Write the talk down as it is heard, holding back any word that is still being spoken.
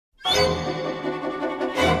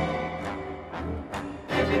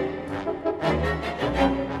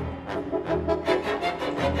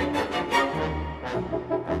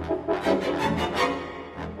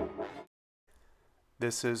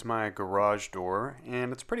This is my garage door,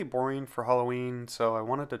 and it's pretty boring for Halloween, so I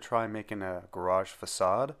wanted to try making a garage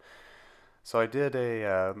facade. So I did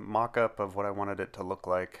a mock-up of what I wanted it to look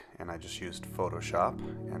like, and I just used Photoshop,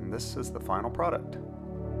 and this is the final product.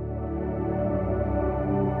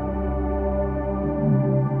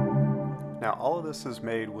 Now all of this is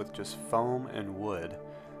made with just foam and wood.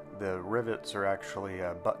 The rivets are actually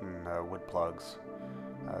button wood plugs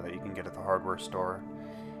that you can get at the hardware store.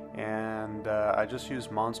 And I just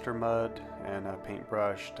used monster mud and a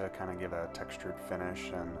paintbrush to kind of give a textured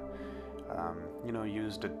finish, and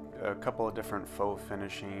used a couple of different faux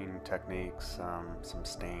finishing techniques, some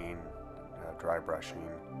stain, dry brushing,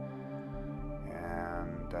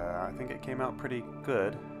 and I think it came out pretty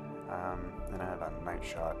good. And I have a night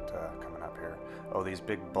shot coming up here. Oh, these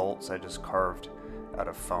big bolts I just carved out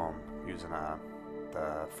of foam using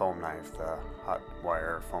the foam knife, the hot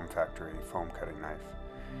wire foam factory foam cutting knife.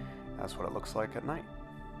 That's what it looks like at night.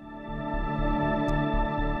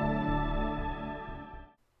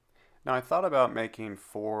 Now I thought about making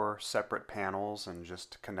 4 separate panels and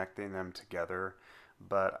just connecting them together,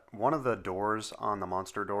 but one of the doors on the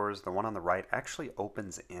monster doors, the one on the right, actually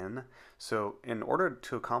opens in. So in order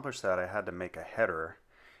to accomplish that, I had to make a header.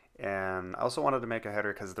 And I also wanted to make a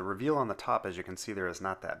header because the reveal on the top, as you can see there, is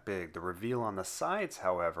not that big. The reveal on the sides,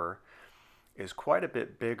 however, is quite a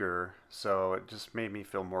bit bigger, so it just made me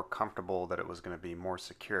feel more comfortable that it was going to be more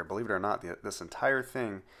secure. Believe it or not, this entire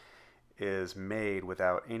thing is made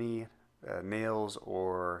without any nails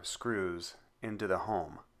or screws into the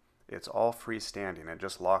home. It's all freestanding. It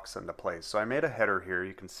just locks into place. So I made a header here,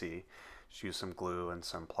 you can see. Just used some glue and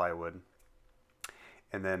some plywood.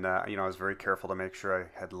 And then, I was very careful to make sure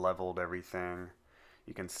I had leveled everything.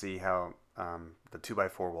 You can see how the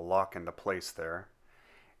 2x4 will lock into place there.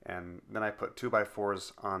 And then I put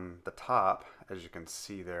 2x4s on the top, as you can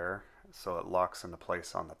see there, so it locks into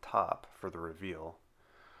place on the top for the reveal.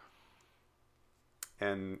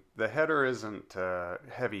 And the header isn't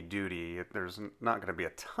heavy duty. There's not going to be a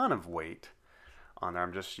ton of weight on there.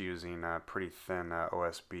 I'm just using pretty thin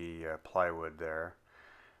OSB plywood there.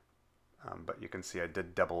 But you can see I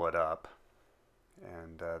did double it up,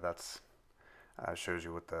 and that's shows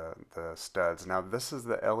you with the studs. Now this is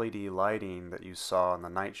the LED lighting that you saw in the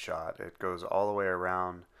night shot. It goes all the way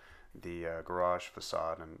around the garage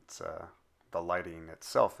facade, and it's, the lighting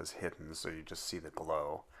itself is hidden, so you just see the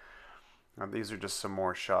glow. Now these are just some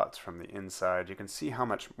more shots from the inside. You can see how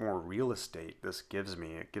much more real estate this gives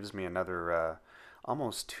me. It gives me another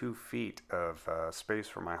almost 2 feet of space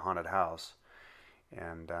for my haunted house.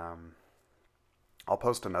 And I'll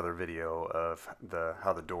post another video of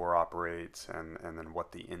how the door operates and then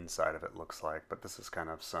what the inside of it looks like. But this is kind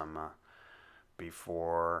of some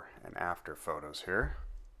before and after photos here.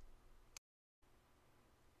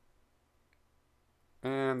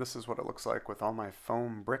 And this is what it looks like with all my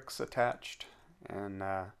foam bricks attached, and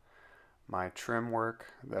my trim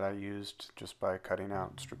work that I used just by cutting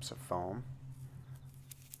out strips of foam.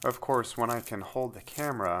 Of course, when I can hold the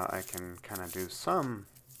camera, I can kind of do some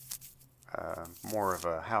more of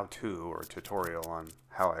a how-to or tutorial on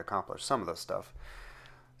how I accomplish some of this stuff.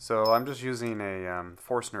 So I'm just using a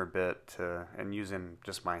Forstner bit and using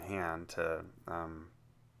just my hand to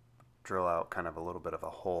drill out kind of a little bit of a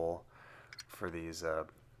hole for these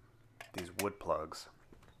wood plugs.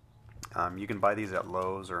 You can buy these at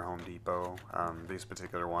Lowe's or Home Depot. These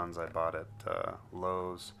particular ones I bought at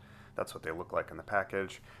Lowe's. That's what they look like in the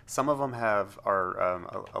package. Some of them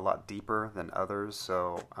are a lot deeper than others,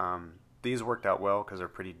 so these worked out well because they're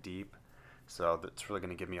pretty deep, so that's really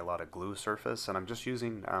going to give me a lot of glue surface. And I'm just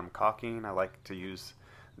using caulking. I like to use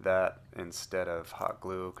that instead of hot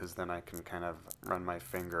glue because then I can kind of run my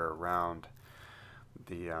finger around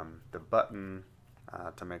the button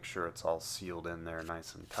to make sure it's all sealed in there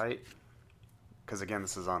nice and tight, because again,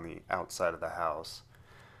 this is on the outside of the house.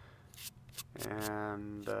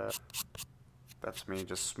 And that's me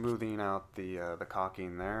just smoothing out the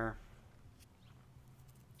caulking there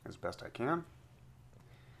as best I can.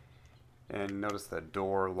 And notice the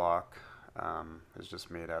door lock is just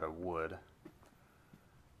made out of wood.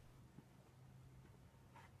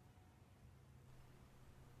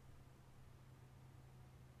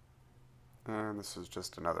 And this is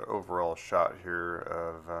just another overall shot here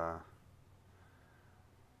of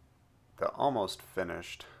the almost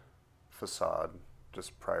finished facade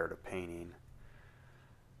just prior to painting.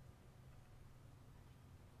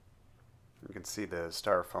 You can see the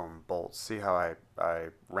styrofoam bolts. See how I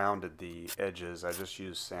rounded the edges? I just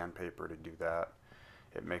used sandpaper to do that.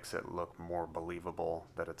 It makes it look more believable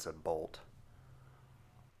that it's a bolt.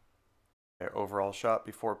 Overall shot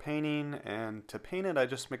before painting, and to paint it I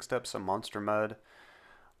just mixed up some monster mud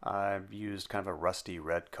I've used kind of a rusty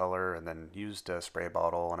red color and then used a spray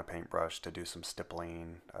bottle and a paintbrush to do some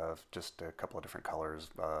stippling of just a couple of different colors,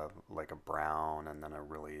 like a brown and then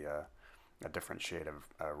a different shade of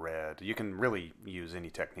red. You can really use any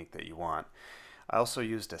technique that you want. I also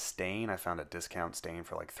used a stain. I found a discount stain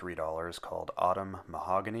for like $3 called Autumn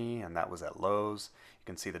Mahogany, and that was at Lowe's. You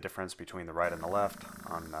can see the difference between the right and the left.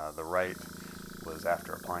 On the right was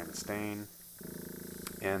after applying the stain.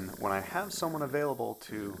 And when I have someone available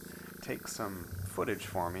to take some footage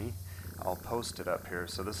for me, I'll post it up here.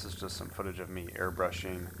 So this is just some footage of me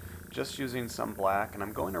airbrushing, just using some black, and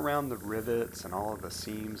I'm going around the rivets and all of the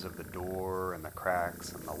seams of the door and the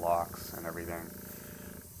cracks and the locks and everything,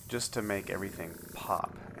 just to make everything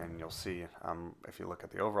pop. And you'll see, if you look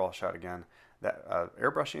at the overall shot again, that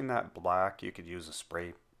airbrushing that black, you could use a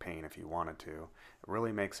spray paint if you wanted to. It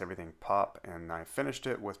really makes everything pop, and I finished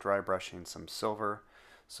it with dry brushing some silver.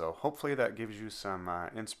 So hopefully that gives you some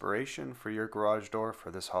inspiration for your garage door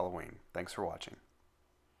for this Halloween. Thanks for watching.